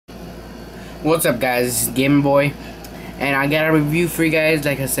What's up, guys? This is Game Boy, and I got a review for you guys.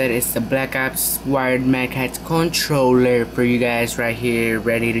 Like I said, it's the Black Ops Wired Mad Catz controller for you guys right here,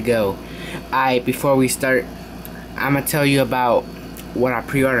 ready to go. Alright, before we start, I'm gonna tell you about what I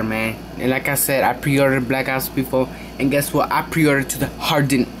pre-ordered, man. And like I said, I pre-ordered Black Ops before, and guess what? I pre-ordered to the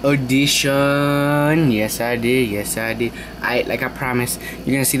Hardened Edition. Yes, I did. Yes, I did. Like I promised,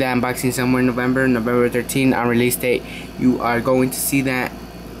 you're gonna see that unboxing somewhere in November 13th on release date. You are going to see that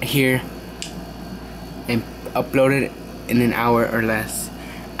here and upload it in an hour or less.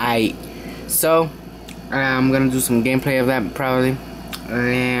 So I'm gonna do some gameplay of that probably,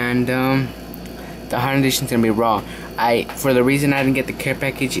 and the Hardened Edition is gonna be raw. For the reason I didn't get the care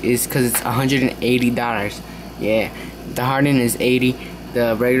package is because it's $180. Yeah, the Hardened is 80,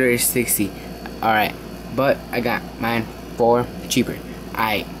 the regular is 60. Alright, but I got mine for cheaper.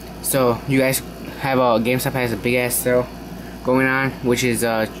 So you guys have GameStop has a big ass sale going on, which is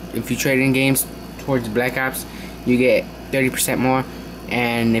if you trade in games towards Black Ops, you get 30% more,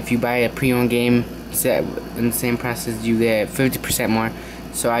 and if you buy a pre-owned game set in the same process, you get 50% more.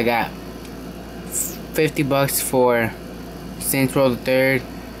 So I got $50 for Saints Row the Third.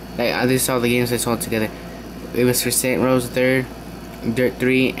 Like, this is all the games I sold together. It was for Saints Row the Third, Dirt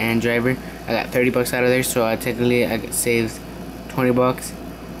 3, and Driver. I got $30 out of there, so I saved $20.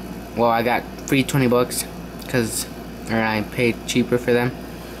 Well, I got free $20 because I paid cheaper for them.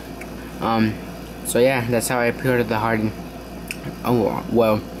 So yeah, that's how I pre-ordered the Hardened. Oh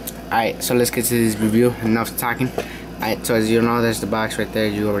well. Alright, so let's get to this review. Enough talking. Alright, so as you know, there's the box right there.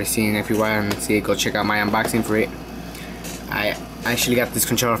 You already seen it. If you want to see it, go check out my unboxing for it. I actually got this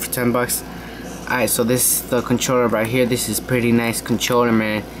controller for $10. Alright, so this is the controller right here. This is pretty nice controller,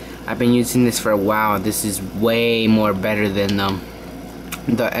 man. I've been using this for a while. This is way more better than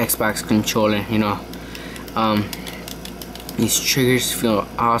the Xbox controller, you know. These triggers feel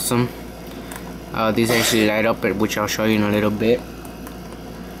awesome. These actually light up, which I'll show you in a little bit.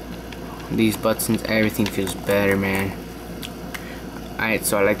 These buttons, everything feels better, man. Alright,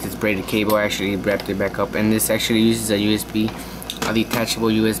 so I like this braided cable. I actually wrapped it back up, and this actually uses a USB, a detachable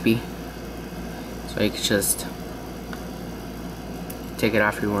USB. So you can just take it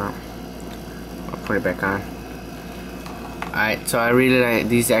off if you want, or put it back on. Alright, so I really like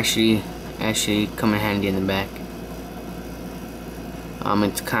these. Actually come in handy in the back.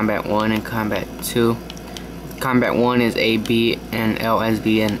 It's Combat 1 and Combat 2. Combat 1 is A, B, and L, S,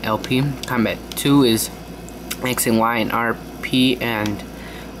 B, and LP. Combat 2 is X and Y and RP and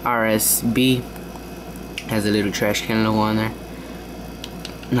RSB. Has a little trash can logo on there.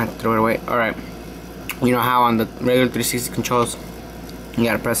 Not to throw it away. Alright. You know how on the regular 360 controls, you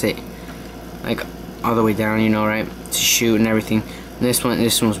gotta press it like all the way down, you know, right? To shoot and everything. And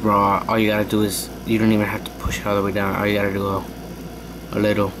this one's raw. All you gotta do is, you don't even have to push it all the way down. All you gotta do a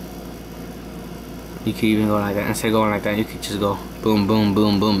little. You could even go like that. Instead of going like that, you could just go boom, boom,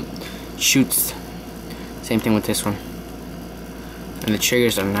 boom, boom. Shoots. Same thing with this one. And the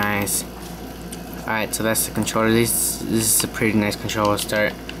triggers are nice. Alright, so that's the controller. This is a pretty nice controller to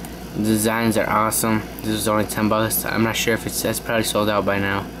start. The designs are awesome. This is only $10. I'm not sure if it's probably sold out by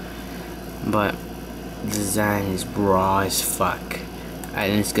now. But the design is raw as fuck.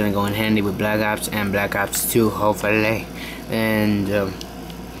 And it's gonna go in handy with Black Ops and Black Ops 2, hopefully. And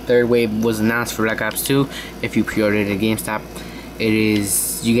third wave was announced for Black Ops 2. If you pre-ordered at GameStop,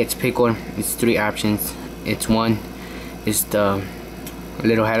 you get to pick one. It's 3 options. It's one is the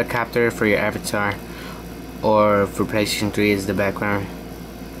little helicopter for your avatar, or for PlayStation 3 is the background.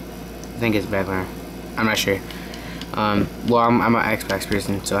 I think it's background. I'm not sure. Well, I'm an Xbox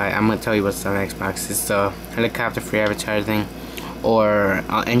person, so I'm gonna tell you what's on Xbox. It's the helicopter for your avatar thing, or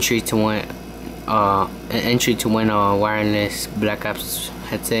entry to win a wireless Black Ops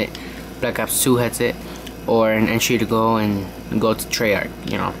headset, Black Ops 2 headset, or an entry to go to Treyarch,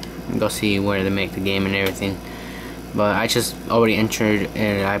 you know, go see where they make the game and everything. But I just already entered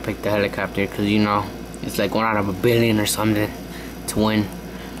and I picked the helicopter because, you know, it's like 1 out of 1 billion or something to win.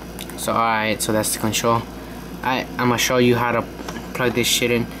 So alright, so that's the control. I'm gonna show you how to plug this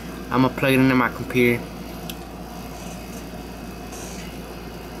shit in. I'm gonna plug it into my computer.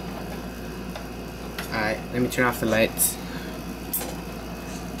 Alright, let me turn off the lights.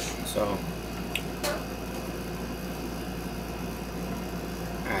 So,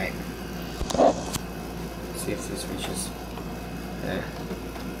 alright. See if this reaches there.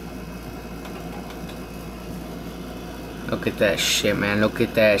 Look at that shit, man. Look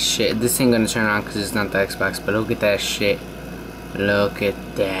at that shit. This ain't gonna turn on because it's not the Xbox, but look at that shit. Look at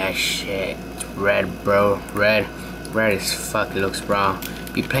that shit. It's red, bro. Red as fuck. It looks raw.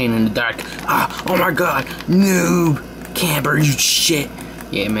 Be playing in the dark. Ah, oh my god. Noob. Camper, you shit.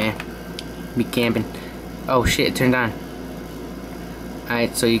 Yeah, man. Be camping. Oh shit, it turned on.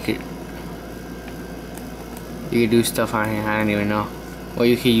 Alright, so you could do stuff on here. I don't even know. Well,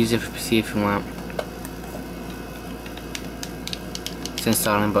 you could use it for PC if you want. It's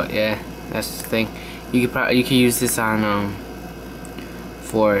installing, but yeah, that's the thing. You could use this on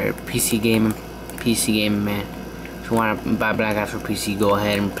for PC gaming, man. If you want to buy Black Ops for PC, go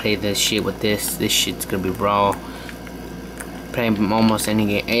ahead and play this shit with this. This shit's gonna be raw. Play almost any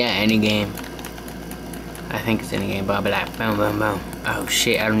game. Yeah, any game. I think it's any game, but I'll be like, boom, boom, boom. Oh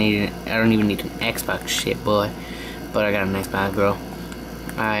shit, I don't even need an Xbox, shit, boy. But I got an Xbox, bro.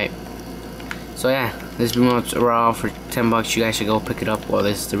 Alright. So yeah, this remote's raw for 10 bucks. You guys should go pick it up. Well,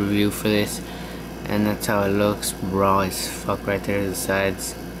 this is the review for this, and that's how it looks. Raw as fuck right there. The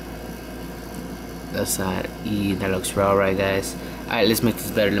sides. The side E, that looks raw, right, guys? Alright, let's make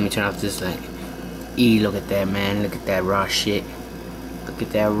this better. Let me turn off this light. E, look at that, man. Look at that raw shit. Look at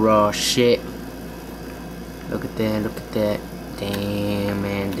that raw shit. Look at that, look at that. Damn,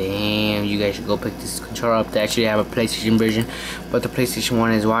 man, damn. You guys should go pick this controller up. They actually have a PlayStation version, but the PlayStation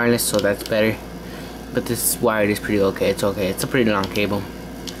 1 is wireless, so that's better. But this wired is pretty okay. It's okay. It's a pretty long cable.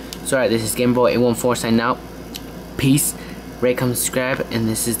 So alright, this is GameBoy814 signing out. Peace. Rate, comment, subscribe. And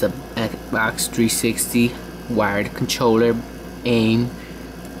this is the Xbox 360 wired controller aim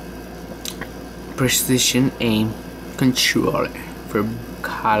precision aim controller for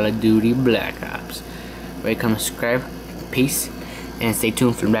Call of Duty Black Ops. Rate, comment, subscribe. Peace. And stay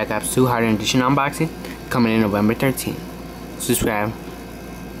tuned for Black Ops 2 Hardened Edition unboxing coming in November 13th. Subscribe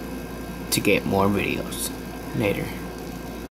to get more videos. Later.